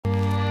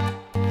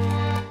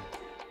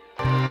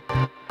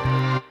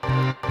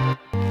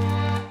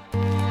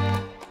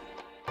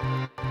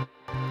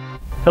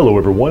Hello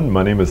everyone,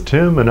 my name is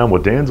Tim and I'm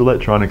with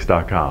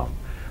danselectronics.com.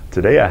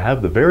 Today I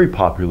have the very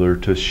popular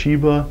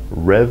TOSHIBA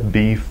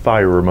RevB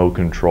fire remote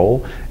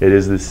control. It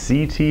is the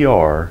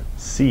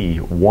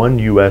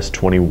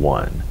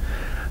CTRC1US21.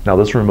 Now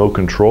this remote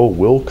control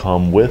will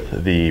come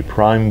with the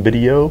Prime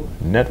Video,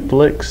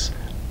 Netflix,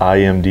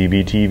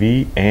 IMDb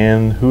TV,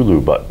 and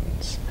Hulu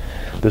buttons.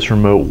 This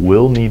remote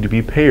will need to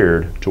be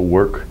paired to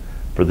work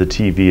for the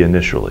TV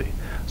initially.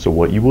 So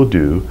what you will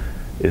do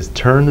is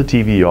turn the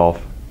TV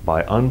off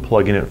by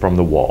unplugging it from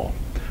the wall.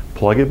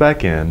 Plug it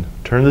back in,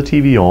 turn the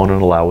TV on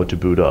and allow it to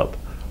boot up.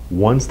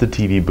 Once the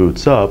TV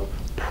boots up,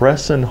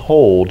 press and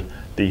hold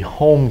the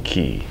home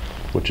key,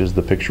 which is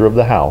the picture of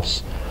the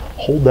house.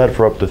 Hold that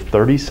for up to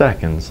 30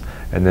 seconds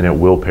and then it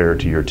will pair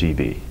to your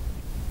TV.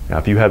 Now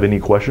if you have any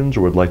questions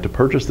or would like to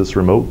purchase this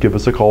remote, give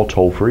us a call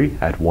toll free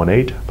at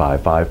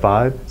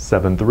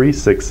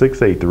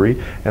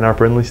 1-855-553-6683 and our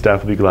friendly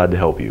staff will be glad to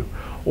help you.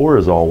 Or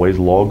as always,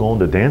 log on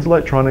to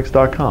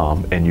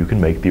danselectronics.com and you can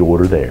make the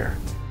order there.